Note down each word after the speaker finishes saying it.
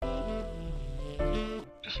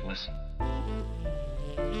listen.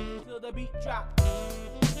 Till the beat drop.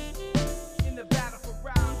 In the battle for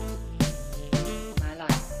round. My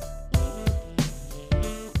life.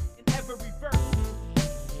 In every verse.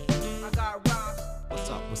 I got rhymes.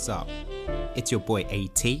 What's up? It's your boy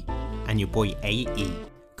AT and your boy AE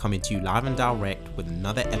coming to you live and direct with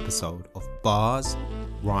another episode of Bars,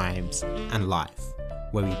 Rhymes and Life,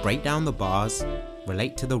 where we break down the bars,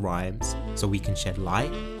 relate to the rhymes, so we can shed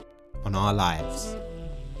light on our lives.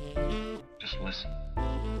 Just listen.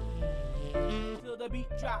 Till the beat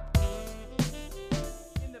drop.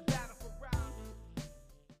 In the battle for round.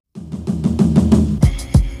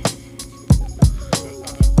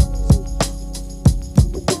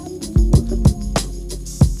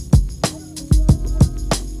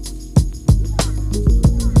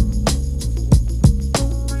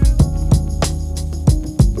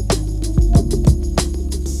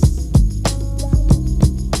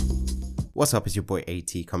 What's up, it's your boy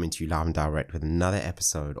AT coming to you live and direct with another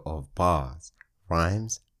episode of Bars,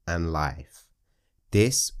 Rhymes and Life.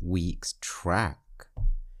 This week's track,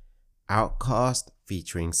 OutKast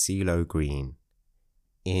featuring Cee-Lo Green,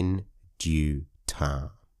 In Due Time.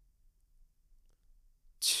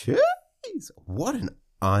 Jeez, what an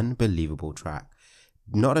unbelievable track.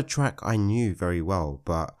 Not a track I knew very well,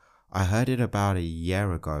 but I heard it about a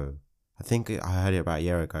year ago.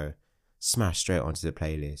 Smashed straight onto the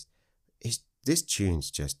playlist. This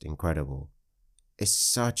tune's just incredible. It's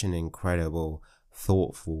such an incredible,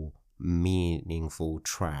 thoughtful, meaningful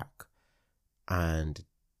track. And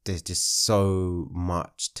there's just so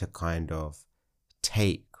much to kind of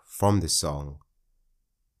take from the song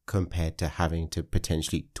compared to having to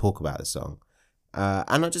potentially talk about the song.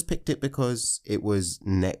 And I just picked it because it was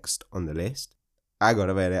next on the list. I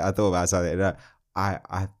got a minute. I thought about something.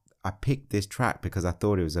 I picked this track because I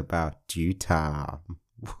thought it was about due time.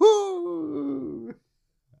 Woo!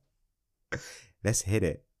 Let's hit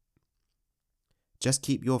it. Just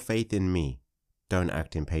keep your faith in me. Don't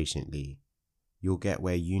act impatiently. You'll get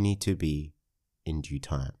where you need to be in due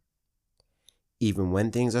time. Even when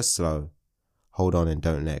things are slow, hold on and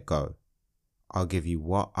don't let go. I'll give you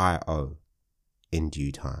what I owe in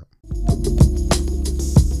due time.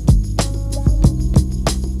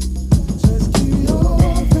 Just keep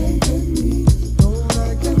your faith in me. Don't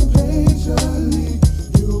act impatiently.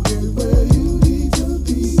 You'll get where you need to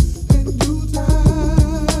be in due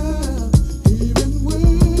time. Even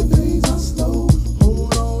when things are slow,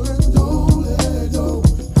 hold on and don't let go.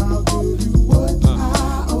 I'll give you what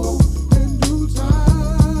I owe in due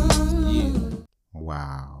time.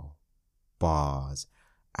 Wow. Bars.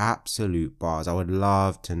 Absolute bars. I would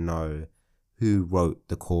love to know who wrote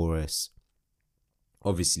the chorus.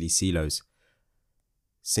 Obviously, Cee-Lo's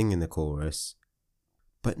singing the chorus,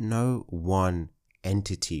 but no one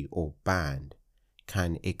entity or band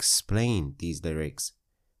can explain these lyrics,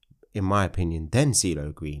 in my opinion, than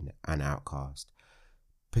Cee-Lo Green and OutKast.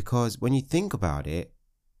 Because when you think about it,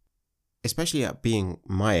 especially at being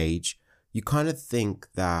my age, you kind of think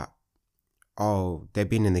that, oh, they've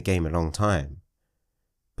been in the game a long time.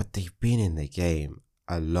 But they've been in the game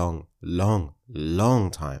a long, long, long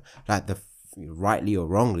time. Like, rightly or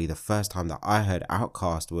wrongly, the first time that I heard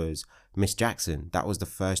OutKast was Miss Jackson. That was the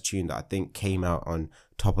first tune that I think came out on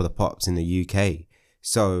Top of the Pops in the UK.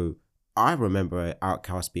 So I remember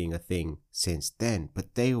OutKast being a thing since then,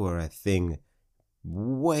 but they were a thing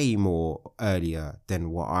way more earlier than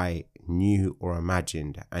what I knew or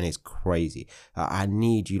imagined, and it's crazy. I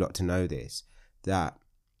need you lot to know this, that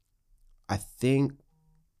I think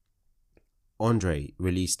Andre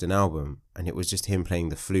released an album and it was just him playing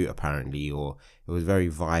the flute apparently, or it was very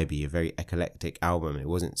vibey, a very eclectic album. It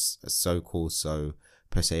wasn't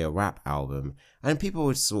per se a rap album, and people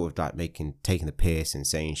were sort of like taking the piss and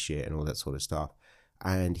saying shit and all that sort of stuff.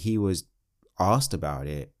 And he was asked about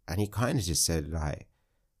it and he kind of just said, like,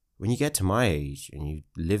 when you get to my age and you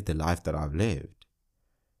live the life that I've lived,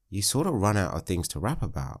 you sort of run out of things to rap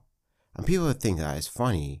about. And people would think that it's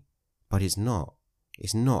funny, but it's not.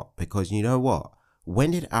 It's not, because you know what?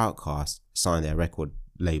 When did OutKast sign their record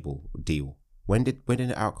label deal? When did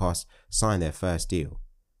OutKast sign their first deal?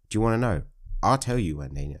 Do you want to know? I'll tell you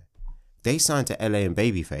when they know. They signed to LA and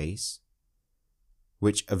Babyface,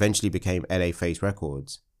 which eventually became LA Face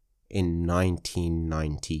Records, in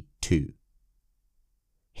 1992.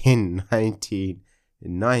 In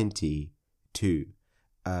 1992,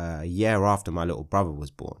 a year after my little brother was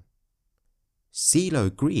born. Cee-Lo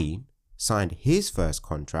Green signed his first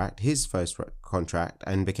contract,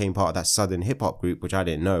 and became part of that southern hip-hop group, which I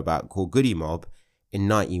didn't know about, called Goody Mob, in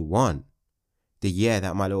 91. The year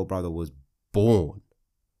that my little brother was born.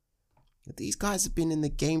 These guys have been in the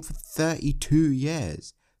game for 32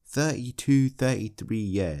 years. 32, 33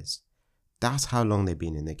 years. That's how long they've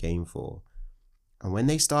been in the game for. And when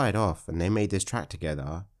they started off and they made this track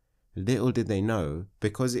together, little did they know,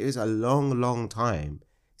 because it was a long time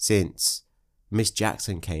since Miss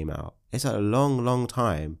Jackson came out. It's a long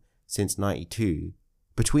time since 92.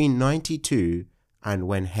 Between 92 and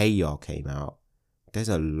when Hey Ya came out, there's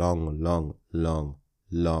a long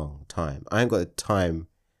time. I ain't got the time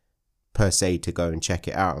per se to go and check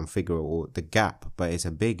it out and figure out the gap, but it's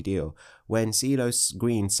a big deal. When Cee-Lo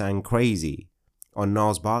Green sang Crazy on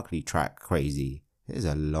Gnarls Barkley track Crazy, there's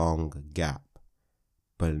a long gap,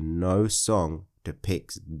 but no song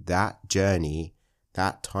depicts that journey,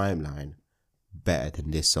 that timeline better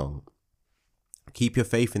than this song. Keep your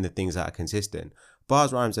faith in the things that are consistent.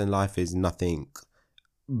 Bars, Rhymes and Life is nothing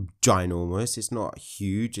ginormous. It's not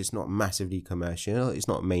huge. It's not massively commercial. It's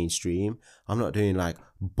not mainstream. I'm not doing like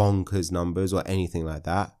bonkers numbers or anything like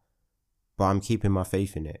that, but I'm keeping my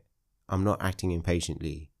faith in it. I'm not acting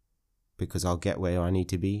impatiently, because I'll get where I need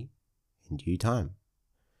to be in due time.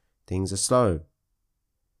 Things are slow.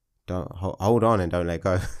 Don't hold on and don't let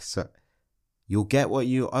go. So you'll get what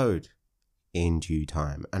you owed in due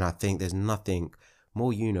time. And I think there's nothing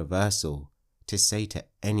more universal to say to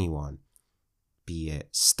anyone, be it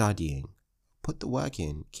studying, put the work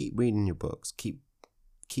in, keep reading your books, keep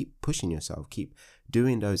pushing yourself, keep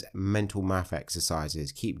doing those mental math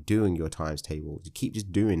exercises, keep doing your times tables, keep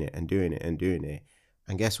just doing it and doing it and doing it.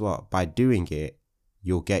 And guess what? By doing it,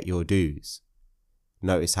 you'll get your dues.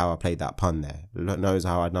 Notice how I played that pun there. Notice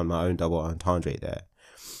how I done my own double entendre there.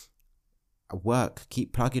 Work,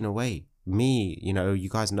 keep plugging away. Me, you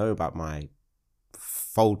guys know about my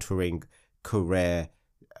faltering career,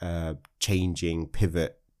 changing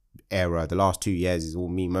pivot era. The last 2 years is all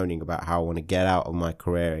me moaning about how I want to get out of my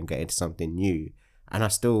career and get into something new. And I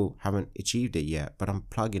still haven't achieved it yet, but I'm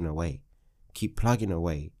plugging away. Keep plugging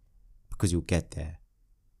away, because you'll get there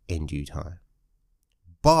in due time.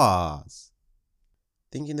 Bars.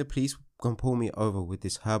 Thinking the police gonna pull me over with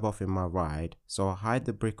this herb off in my ride, so I hide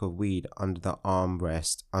the brick of weed under the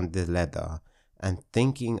armrest under the leather, and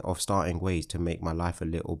thinking of starting ways to make my life a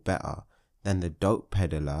little better than the dope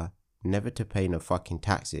peddler, never to pay no fucking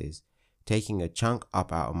taxes, taking a chunk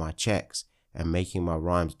up out of my checks and making my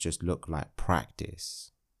rhymes just look like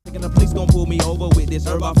practice. Thinking the police gon' pull me over with this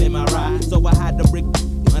herb off in my ride, so I hide the brick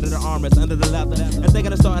under the armrest, under the leather, and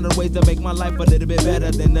thinking of starting ways to make my life a little bit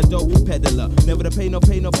better than the dope peddler, never to pay no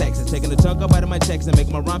taxes, taking a chunk up out of my checks and make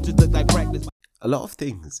my rhymes just look like practice. A lot of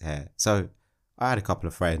things here. So I had a couple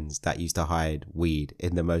of friends that used to hide weed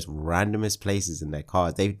in the most randomest places in their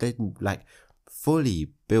cars. They like fully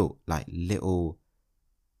built like little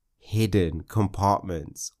hidden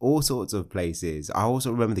compartments, all sorts of places. I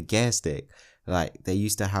also remember the gear stick. Like they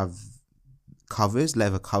used to have covers,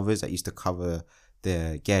 leather covers that used to cover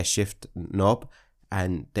the gear shift knob,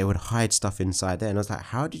 and they would hide stuff inside there. And I was like,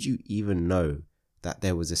 how did you even know that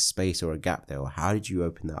there was a space or a gap there, or how did you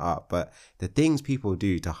open that up? But the things people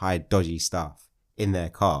do to hide dodgy stuff in their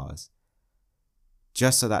cars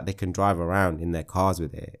just so that they can drive around in their cars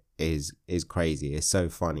with it is crazy. It's so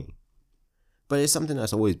funny. But it's something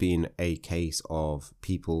that's always been a case of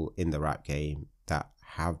people in the rap game that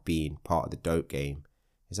have been part of the dope game,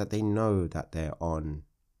 is that they know that they're on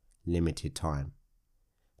limited time.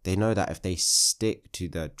 They know that if they stick to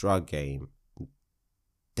the drug game,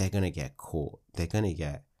 they're going to get caught. They're going to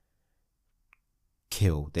get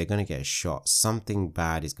killed. They're going to get shot. Something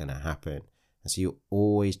bad is going to happen. And so you're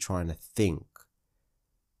always trying to think,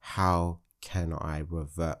 how can I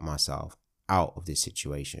revert myself out of this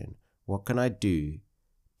situation? What can I do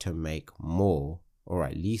to make more, or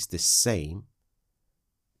at least the same,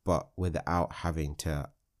 but without having to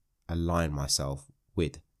align myself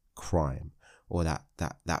with crime or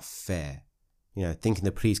that fear? Thinking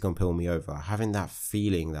the police gonna pull me over, having that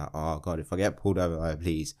feeling that, oh God, if I get pulled over by the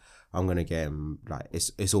police, I'm gonna get him, like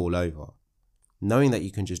it's all over. Knowing that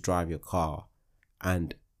you can just drive your car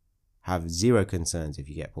and have zero concerns if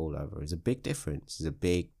you get pulled over is a big difference. It's a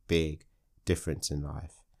big difference in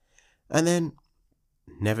life. And then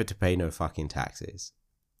never to pay no fucking taxes.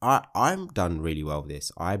 I'm done really well with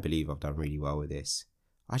this. I believe I've done really well with this.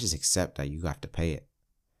 I just accept that you have to pay it.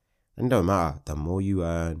 And it don't matter. The more you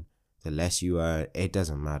earn, the less you earn, it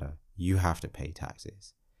doesn't matter. You have to pay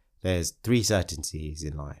taxes. There's 3 certainties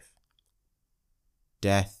in life: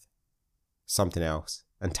 death, something else,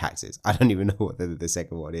 and taxes. I don't even know what the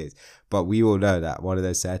second one is, but we all know that one of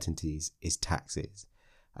those certainties is taxes.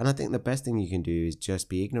 And I think the best thing you can do is just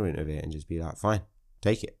be ignorant of it and just be like, fine,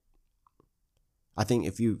 take it. I think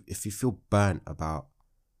if you feel burnt about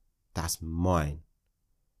that's mine,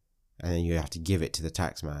 and then you have to give it to the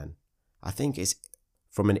tax man, I think it's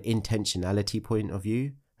from an intentionality point of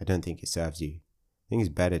view, I don't think it serves you. I think it's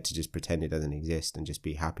better to just pretend it doesn't exist and just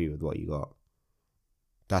be happy with what you got.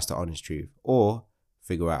 That's the honest truth. Or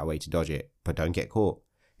figure out a way to dodge it, but don't get caught.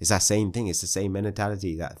 It's that same thing. It's the same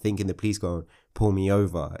mentality that thinking the police go and pull me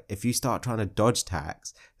over. If you start trying to dodge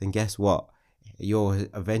tax, then guess what? You'll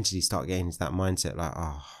eventually start getting into that mindset like, oh,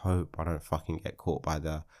 I hope I don't fucking get caught by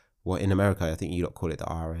in America, I think you lot call it the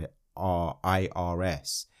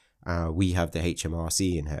IRS. We have the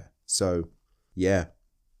HMRC in here. So, yeah,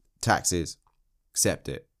 taxes, accept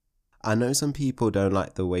it. I know some people don't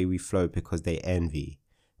like the way we flow because they envy.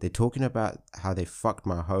 They're talking about how they fucked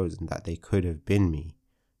my hoes and that they could have been me.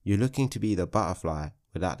 You're looking to be the butterfly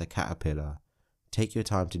without the caterpillar. Take your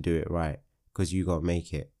time to do it right, because you gonna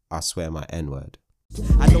make it. I swear my N-word.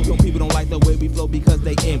 I know some people don't like the way we flow because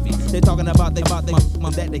they envy. They're talking about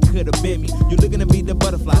that they could have been me. You're looking to be the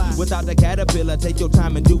butterfly without the caterpillar. Take your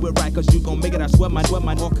time and do it right, because you gonna make it. I swear my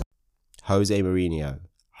Jose Mourinho.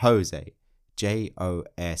 Jose.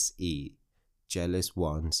 Jose. Jealous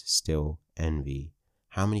ones still envy.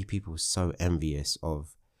 How many people are so envious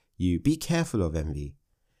of you? Be careful of envy.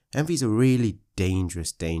 Envy is a really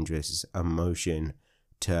dangerous emotion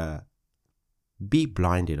to be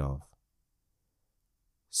blinded of.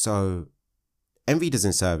 So, envy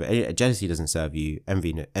doesn't serve, jealousy doesn't serve you.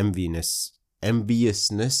 Enviousness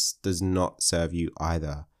does not serve you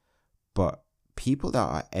either. But people that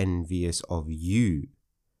are envious of you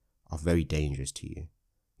are very dangerous to you.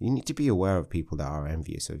 You need to be aware of people that are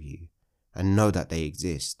envious of you and know that they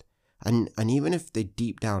exist. And even if they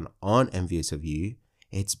deep down aren't envious of you,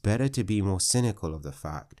 it's better to be more cynical of the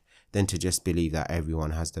fact than to just believe that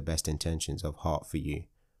everyone has the best intentions of heart for you.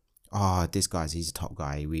 Oh, this guy's, he's a top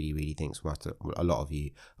guy. He really thinks a lot of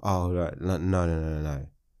you. Oh, no.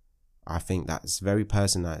 I think that's very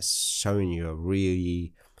person that's showing you a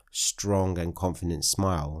really strong and confident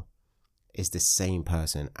smile is the same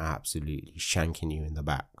person absolutely shanking you in the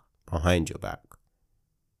back, behind your back,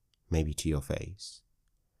 maybe to your face.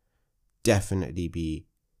 Definitely be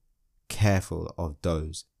careful of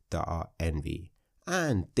those that are envy.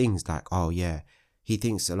 And things like, oh yeah, he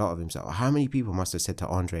thinks a lot of himself. How many people must have said to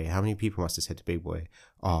Andre, how many people must have said to Big Boy,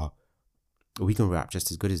 oh, we can rap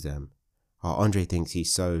just as good as them. Oh, Andre thinks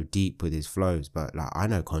he's so deep with his flows, but like, I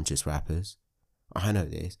know conscious rappers. I know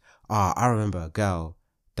this. I remember a girl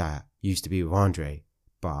that used to be with Andre,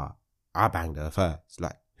 but I banged her first.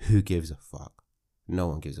 Like, who gives a fuck? No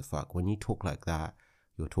one gives a fuck. When you talk like that,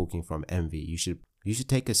 you're talking from envy. You should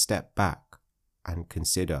take a step back and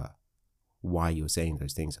consider why you're saying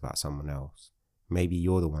those things about someone else. Maybe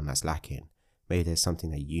you're the one that's lacking. Maybe there's something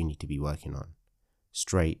that you need to be working on.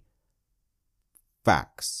 Straight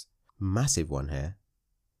facts. Massive one here.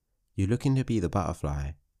 You're looking to be the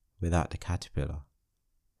butterfly without the caterpillar.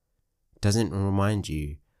 Doesn't remind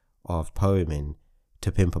you of poem in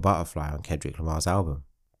To Pimp a Butterfly on Kendrick Lamar's album,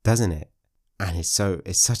 doesn't it? And it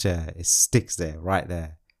sticks there, right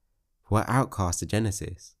there. Were OutKast the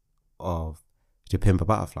genesis of To Pimp a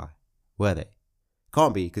Butterfly? Were they?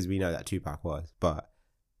 Can't be, because we know that Tupac was, but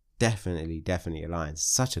definitely aligns.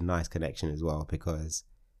 Such a nice connection as well, because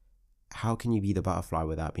how can you be the butterfly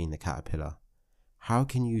without being the caterpillar? How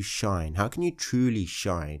can you shine? How can you truly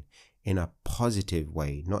shine in a positive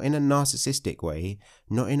way? Not in a narcissistic way,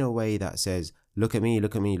 not in a way that says, look at me,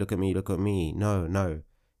 look at me, look at me, look at me. No.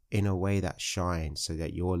 In a way that shines so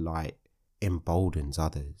that your light emboldens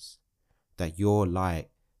others. That your light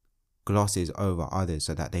glosses over others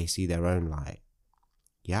so that they see their own light.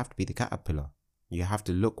 You have to be the caterpillar. You have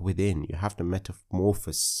to look within. You have to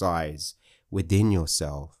metamorphosize within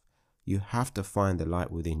yourself. You have to find the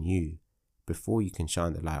light within you before you can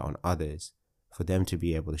shine the light on others, for them to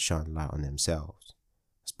be able to shine light on themselves.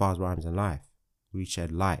 As bars, rhymes, and life, we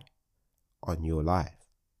shed light on your life.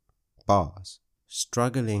 Bars.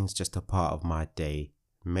 Struggling's just a part of my day.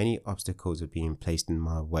 Many obstacles are being placed in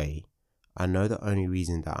my way. I know the only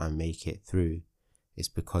reason that I make it through is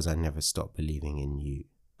because I never stop believing in you.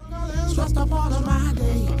 Just a part of my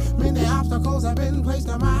day. Many obstacles have been placed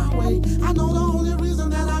in my way. I know the only reason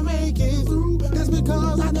that I make it through is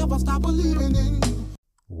because I never stop believing in you.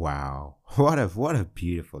 Wow. What a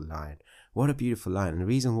beautiful line. What a beautiful line. And the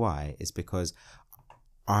reason why is because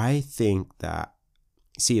I think that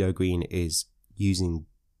CeeLo Green is using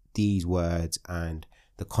these words, and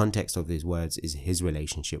the context of these words is his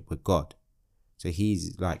relationship with God. So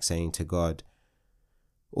he's like saying to God,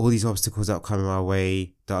 all these obstacles that are coming my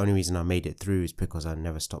way, the only reason I made it through is because I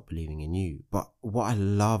never stopped believing in you. But what I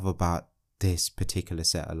love about this particular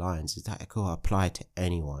set of lines is that it can apply to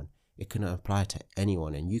anyone. It can apply to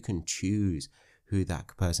anyone, and you can choose who that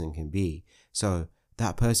person can be. So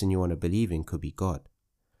that person you want to believe in could be God.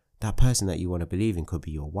 that person that you want to believe in could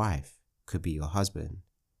be your wife, could be your husband.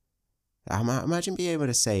 Imagine being able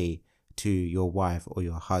to say to your wife or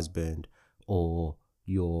your husband or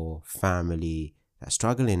your family that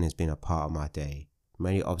struggling has been a part of my day.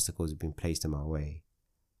 Many obstacles have been placed in my way.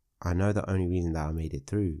 I know the only reason that I made it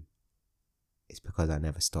through is because I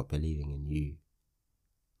never stopped believing in you.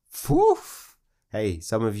 Woof! Hey,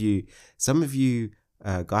 some of you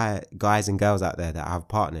guys and girls out there that have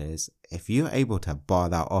partners, if you're able to bar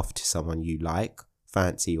that off to someone you like,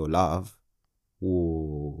 fancy or love,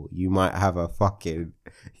 ooh, you might have a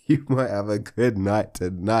good night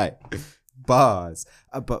tonight. Bars.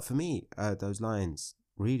 But for me, those lines,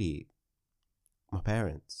 really, my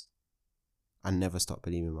parents. I never stopped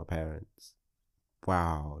believing in my parents.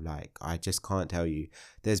 Wow, like, I just can't tell you.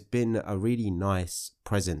 There's been a really nice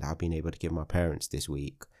present that I've been able to give my parents this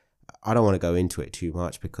week. I don't want to go into it too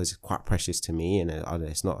much because it's quite precious to me and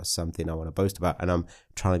it's not something I want to boast about. And I'm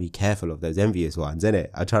trying to be careful of those envious ones, innit?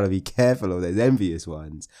 I'm trying to be careful of those envious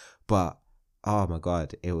ones. But, oh my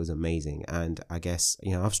God, it was amazing. And I guess,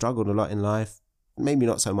 I've struggled a lot in life. Maybe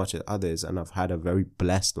not so much as others. And I've had a very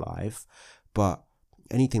blessed life. But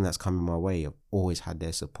anything that's come in my way, I've always had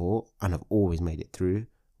their support and I've always made it through.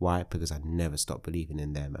 Why? Because I never stopped believing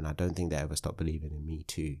in them. And I don't think they ever stopped believing in me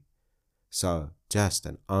too. So, just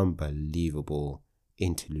an unbelievable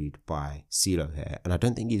interlude by Cee-Lo here, and I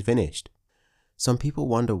don't think he's finished. Some people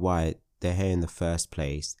wonder why they're here in the first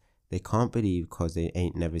place. They can't believe because they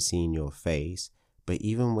ain't never seen your face. But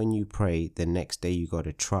even when you pray, the next day you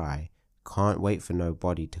gotta try. Can't wait for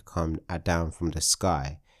nobody to come down from the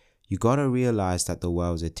sky. You gotta realize that the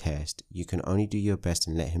world's a test. You can only do your best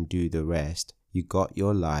and let him do the rest. You got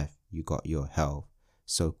your life, you got your health.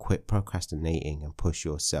 So quit procrastinating and push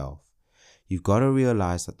yourself. You've got to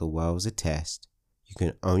realize that the world's a test. You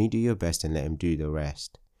can only do your best and let him do the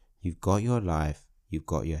rest. You've got your life, you've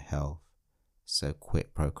got your health. So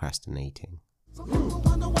quit procrastinating. Some people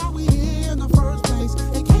wonder why we here in the first place.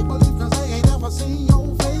 They can't believe cause they ain't ever seen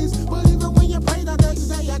your face. But even when you pray the next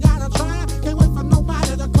day, you gotta try. Can't wait for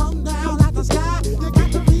nobody to come down out the sky. You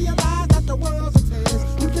got to realize that the world's a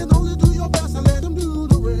test. You can only do your best and let him do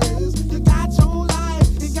the rest. You got your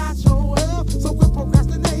life, you got your health. So quit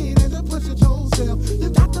procrastinating and push it yourself. You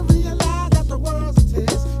got to realize that the world's a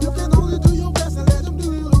test. You can only do your best and let him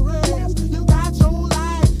do the rest. You got your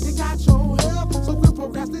life, you got your health. So quit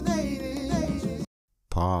procrastinating.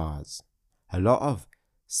 Pause. A lot of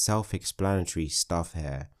self-explanatory stuff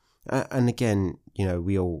here. And again,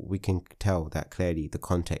 we can tell that clearly the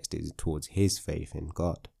context is towards his faith in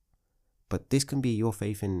God. But this can be your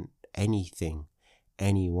faith in anything,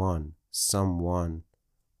 anyone, someone,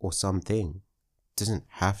 or something. It doesn't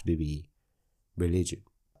have to be religion.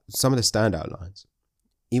 Some of the standout lines.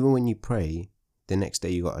 Even when you pray, the next day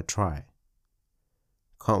you gotta try.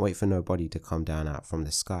 Can't wait for nobody to come down out from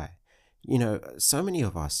the sky. So many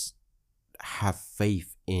of us have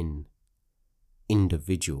faith in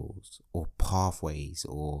individuals or pathways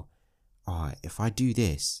or, if I do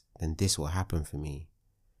this, then this will happen for me.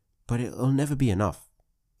 But it'll never be enough.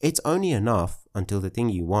 It's only enough until the thing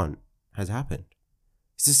you want has happened.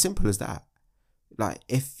 It's as simple as that. Like,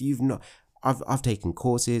 if you've not, I've taken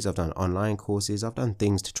courses, I've done online courses, I've done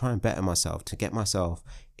things to try and better myself, to get myself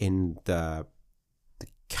in the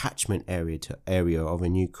catchment area of a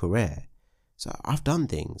new career. So I've done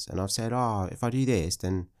things and I've said, if I do this,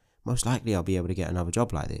 then most likely I'll be able to get another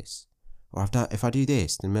job like this. Or if I do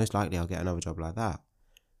this, then most likely I'll get another job like that.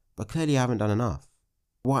 But clearly I haven't done enough.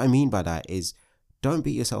 What I mean by that is, don't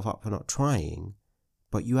beat yourself up for not trying,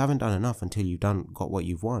 but you haven't done enough until you've got what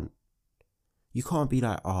you want. You can't be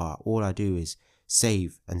like, all I do is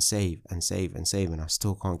save and save and save and save and I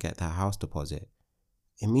still can't get that house deposit.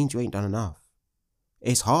 It means you ain't done enough.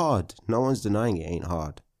 It's hard. No one's denying it ain't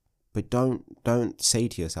hard. But don't say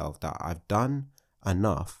to yourself that I've done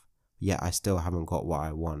enough, yet I still haven't got what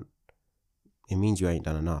I want. It means you ain't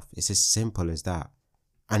done enough. It's as simple as that.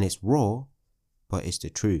 And it's raw, but it's the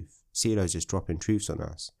truth. Cee-Lo's just dropping truths on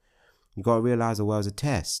us. You got to realize the world's a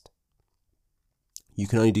test. You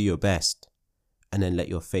can only do your best and then let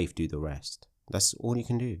your faith do the rest. That's all you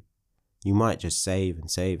can do. You might just save and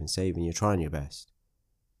save and save and you're trying your best.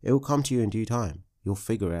 It will come to you in due time. You'll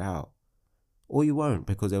figure it out. Or you won't,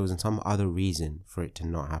 because there was some other reason for it to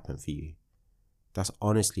not happen for you. That's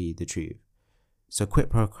honestly the truth. So quit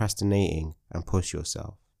procrastinating and push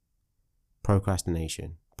yourself.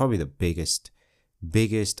 Procrastination, probably the biggest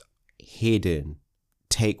hidden,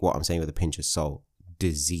 take what I'm saying with a pinch of salt,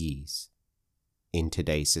 disease in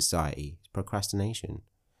today's society. It's procrastination.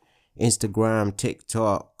 Instagram,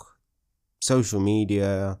 TikTok, social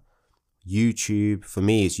media, YouTube. For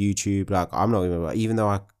me, it's YouTube. Like, I'm not even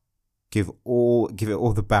though give it all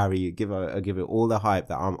the Barry, give it all the hype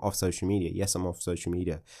that I'm off social media. Yes, I'm off social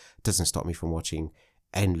media. It doesn't stop me from watching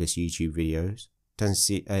endless YouTube videos.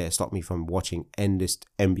 Doesn't stop me from watching endless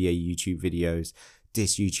NBA YouTube videos,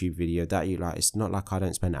 this YouTube video, that you like. It's not like I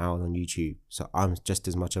don't spend hours on YouTube. So I'm just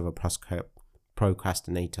as much of a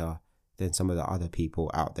procrastinator than some of the other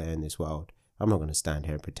people out there in this world. I'm not going to stand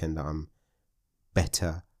here and pretend that I'm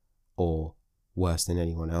better or worse than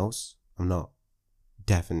anyone else. I'm not.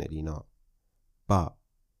 Definitely not. But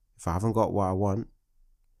if I haven't got what I want,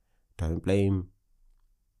 don't blame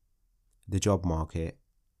the job market.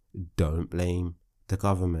 Don't blame the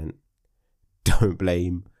government. Don't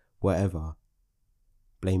blame whatever.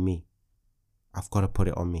 Blame me. I've got to put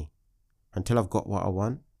it on me. Until I've got what I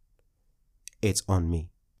want, it's on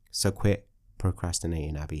me. So quit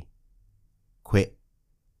procrastinating, Abby. Quit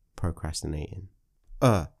procrastinating.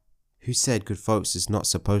 Who said good folks is not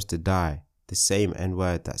supposed to die? The same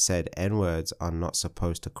N-word that said N-words are not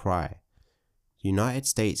supposed to cry. United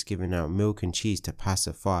States giving out milk and cheese to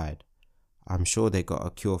pacified. I'm sure they got a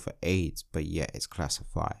cure for AIDS, but yet it's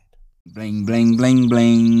classified. Bling, bling, bling,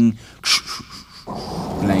 bling.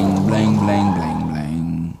 Bling, bling, bling, bling,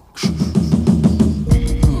 bling.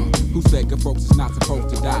 Who said good folks is not supposed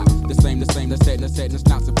to die? The same that said it's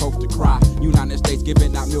not supposed to cry. United States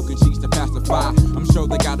giving out milk and cheese to pacify. I'm sure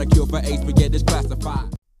they got a cure for AIDS, but yet it's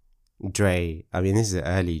classified. Dre, I mean, this is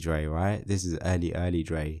early Dre, right? This is early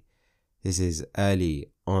Dre. This is early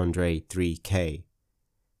Andre 3K.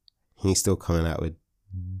 He's still coming out with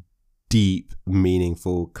deep,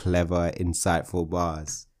 meaningful, clever, insightful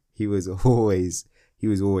bars. He was always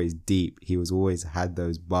deep. He was always had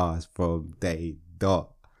those bars from day dot.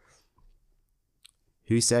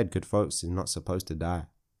 Who said good folks are not supposed to die?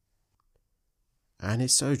 And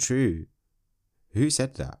it's so true. Who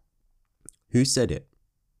said that? Who said it?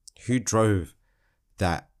 Who drove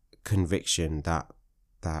that conviction, that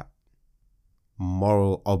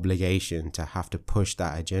moral obligation to have to push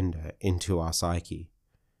that agenda into our psyche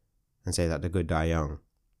and say that the good die young?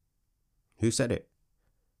 Who said it?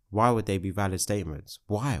 Why would they be valid statements?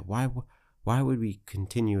 Why would we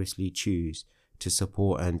continuously choose to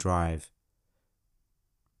support and drive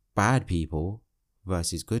bad people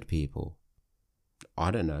versus good people?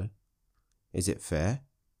 I don't know. Is it fair?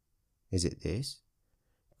 Is it this?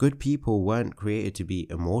 Good people weren't created to be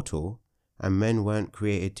immortal, and men weren't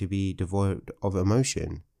created to be devoid of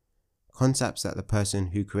emotion. Concepts that the person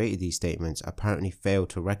who created these statements apparently failed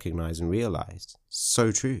to recognize and realize.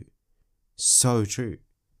 So true. So true.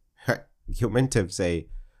 You're meant to say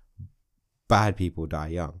bad people die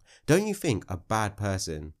young. Don't you think a bad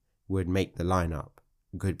person would make the lineup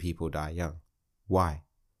good people die young? Why?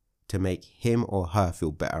 To make him or her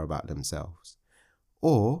feel better about themselves.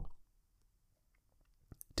 Or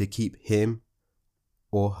to keep him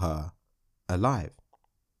or her alive.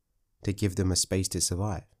 To give them a space to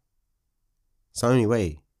survive. It's the only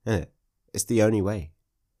way, isn't it? It's the only way.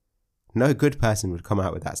 No good person would come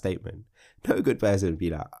out with that statement. No good person would be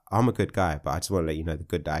like, I'm a good guy, but I just want to let you know the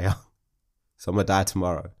good die young. So I'm going to die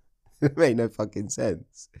tomorrow. It makes no fucking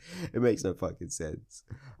sense. It makes no fucking sense.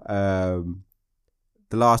 The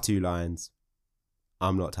last two lines,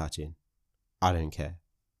 I'm not touching. I don't care.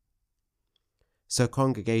 So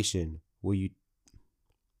congregation, will you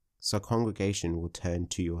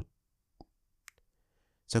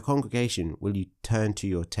turn to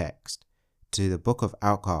your text, to the book of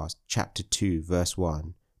OutKast, chapter 2, verse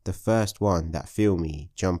 1, the first one that feel me,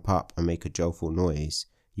 jump up and make a joyful noise.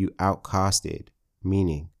 You outcasted,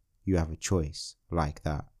 meaning you have a choice like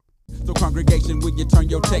that. So congregation, will you turn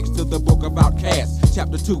your text to the book of OutKast,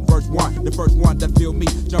 chapter 2, verse 1, the first one that feel me,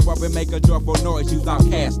 jump up and make a joyful noise. You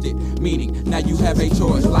outcasted, meaning now you have a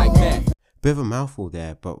choice like that. Bit of a mouthful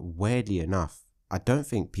there, but weirdly enough, I don't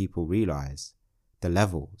think people realize the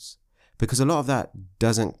levels, because a lot of that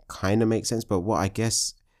doesn't kind of make sense. But what I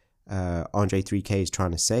guess Andre 3K is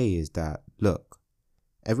trying to say is that, look,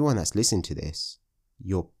 everyone that's listening to this,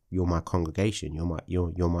 you're my congregation,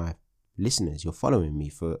 you're my listeners, you're following me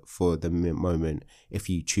for the moment if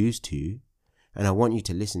you choose to, and I want you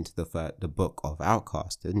to listen to the book of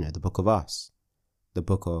OutKast, the book of us, the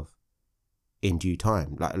book of In Due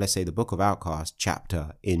Time, like let's say the book of OutKast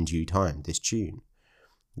chapter In Due Time, this tune,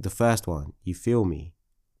 the first one, you feel me,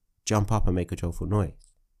 jump up and make a joyful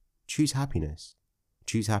noise. Choose happiness.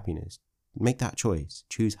 Make that choice.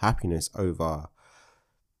 Choose happiness over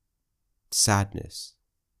sadness.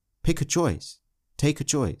 Pick a choice. Take a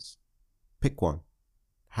choice. Pick one.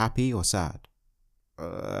 Happy or sad.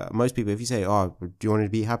 Most people, if you say, oh, do you want to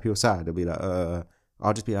be happy or sad? They'll be like,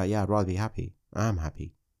 I'll just be like, yeah, I'd rather be happy. I'm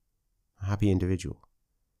happy. A happy individual.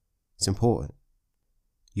 It's important.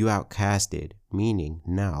 You outcasted, meaning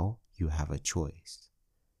now you have a choice.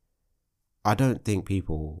 I don't think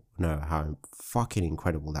people know how fucking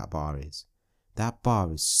incredible that bar is. That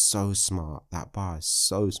bar is so smart. That bar is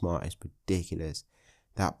so smart, it's ridiculous.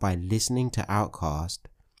 That by listening to OutKast,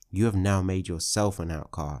 you have now made yourself an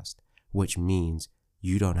outcast, which means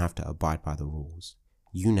you don't have to abide by the rules.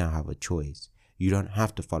 You now have a choice. You don't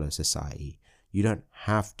have to follow society. You don't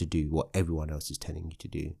have to do what everyone else is telling you to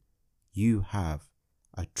do. You have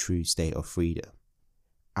a true state of freedom.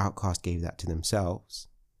 OutKast gave that to themselves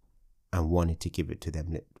and wanted to give it to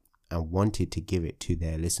them and wanted to give it to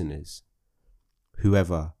their listeners.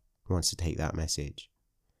 Whoever wants to take that message.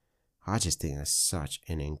 I just think that's such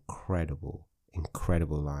an incredible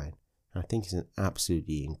line. And I think it's an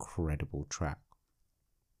absolutely incredible track.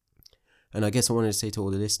 And I guess I wanted to say to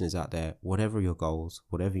all the listeners out there, whatever your goals,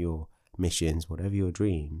 whatever your missions, whatever your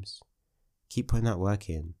dreams, keep putting that work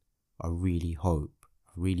in. I really hope,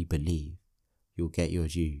 I really believe you'll get your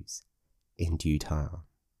dues in due time.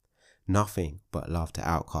 Nothing but love to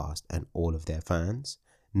OutKast and all of their fans.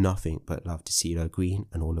 Nothing but love to Cee-Lo Green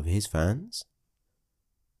and all of his fans.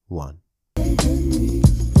 1. Go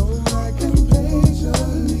back and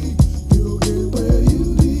patiently.